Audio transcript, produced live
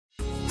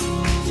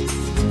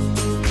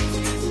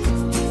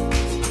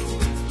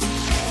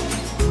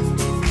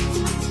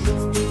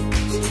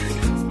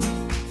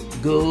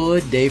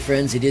Good day,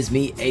 friends. It is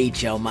me,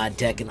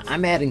 HLModTech, and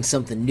I'm adding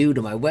something new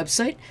to my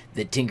website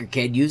that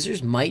Tinkercad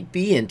users might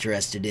be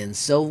interested in.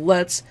 So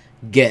let's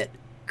get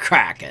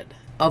cracking.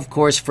 Of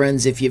course,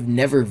 friends, if you've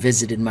never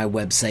visited my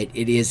website,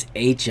 it is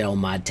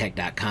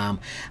HLModTech.com.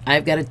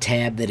 I've got a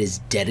tab that is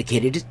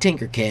dedicated to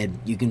Tinkercad.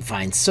 You can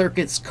find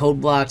circuits,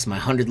 code blocks, my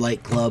 100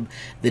 Light Club,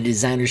 the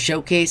Designer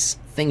Showcase,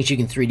 things you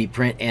can 3D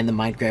print, and the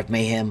Minecraft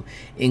Mayhem,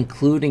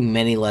 including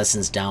many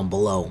lessons down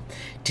below.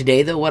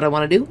 Today, though, what I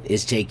want to do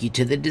is take you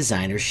to the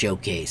Designer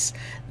Showcase.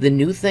 The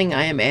new thing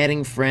I am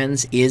adding,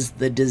 friends, is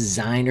the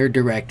Designer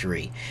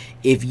Directory.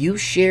 If you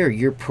share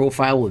your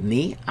profile with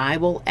me, I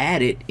will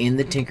add it in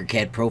the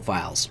Tinkercad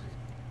profiles.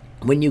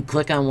 When you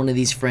click on one of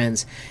these,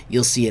 friends,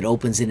 you'll see it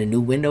opens in a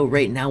new window.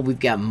 Right now, we've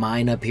got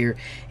mine up here,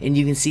 and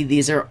you can see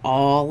these are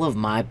all of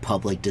my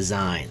public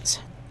designs.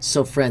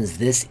 So friends,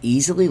 this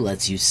easily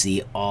lets you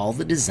see all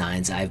the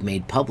designs I've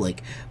made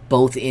public,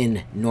 both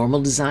in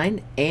normal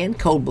design and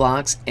code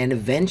blocks and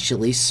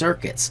eventually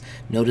circuits.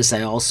 Notice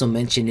I also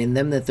mentioned in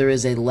them that there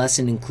is a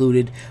lesson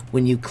included.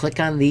 When you click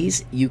on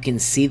these, you can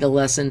see the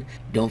lesson.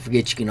 Don't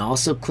forget, you can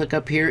also click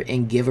up here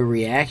and give a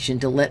reaction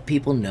to let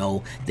people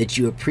know that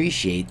you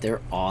appreciate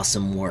their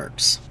awesome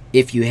works.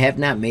 If you have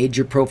not made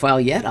your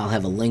profile yet, I'll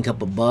have a link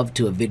up above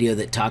to a video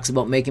that talks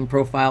about making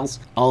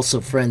profiles.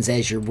 Also, friends,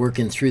 as you're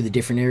working through the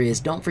different areas,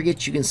 don't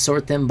forget you can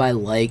sort them by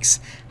likes,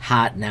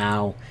 hot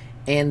now,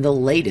 and the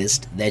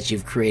latest that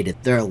you've created.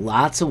 There are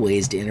lots of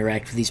ways to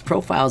interact with these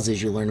profiles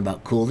as you learn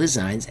about cool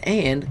designs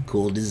and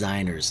cool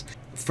designers.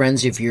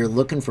 Friends, if you're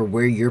looking for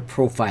where your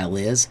profile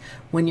is,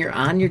 when you're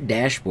on your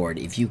dashboard,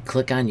 if you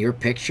click on your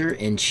picture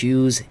and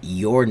choose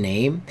your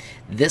name,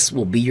 this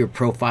will be your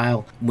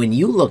profile. When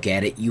you look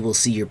at it, you will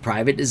see your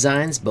private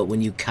designs, but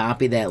when you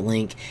copy that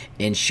link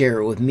and share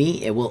it with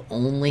me, it will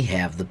only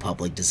have the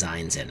public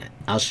designs in it.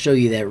 I'll show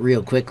you that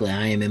real quickly.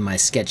 I am in my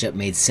SketchUp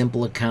Made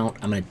Simple account.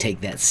 I'm going to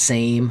take that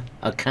same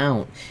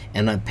account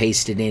and I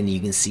paste it in. You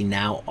can see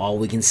now all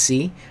we can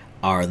see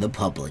are the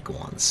public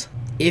ones.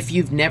 If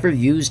you've never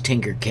used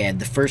Tinkercad,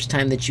 the first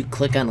time that you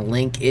click on a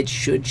link, it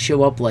should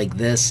show up like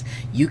this.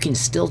 You can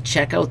still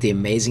check out the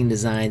amazing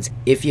designs.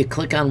 If you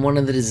click on one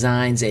of the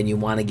designs and you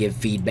want to give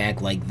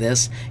feedback like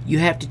this, you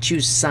have to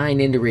choose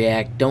Sign In to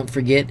React. Don't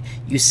forget,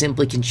 you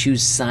simply can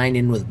choose Sign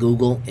In with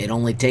Google. It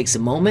only takes a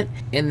moment.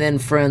 And then,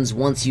 friends,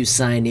 once you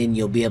sign in,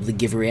 you'll be able to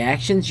give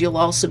reactions. You'll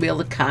also be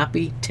able to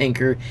copy,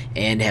 tinker,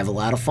 and have a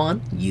lot of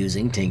fun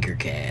using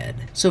Tinkercad.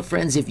 So,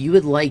 friends, if you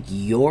would like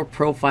your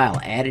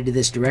profile added to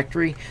this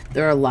directory,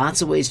 there are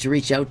lots of ways to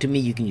reach out to me.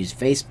 You can use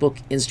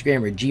Facebook,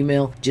 Instagram, or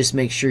Gmail. Just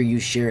make sure you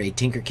share a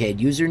Tinkercad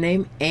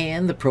username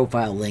and the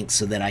profile link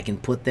so that I can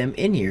put them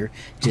in here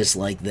just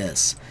like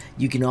this.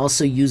 You can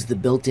also use the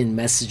built-in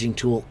messaging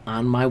tool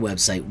on my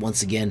website.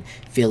 Once again,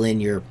 fill in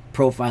your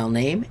profile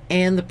name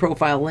and the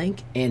profile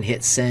link and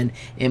hit send,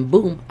 and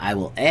boom, I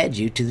will add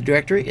you to the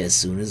directory as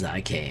soon as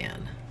I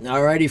can.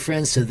 Alrighty,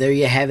 friends, so there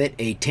you have it,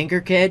 a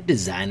Tinkercad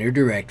Designer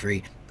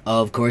Directory.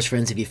 Of course,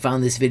 friends, if you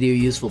found this video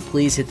useful,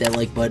 please hit that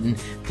like button.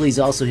 Please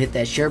also hit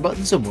that share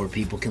button so more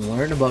people can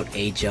learn about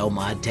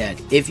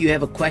HLModTech. If you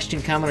have a question,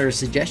 comment, or a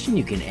suggestion,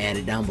 you can add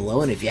it down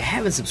below. And if you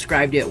haven't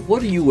subscribed yet,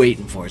 what are you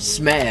waiting for?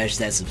 Smash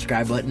that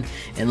subscribe button.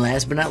 And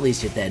last but not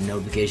least, hit that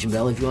notification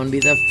bell if you want to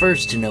be the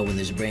first to know when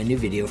there's a brand new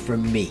video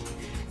from me,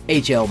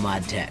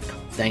 HLModTech.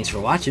 Thanks for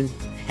watching.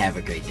 Have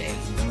a great day.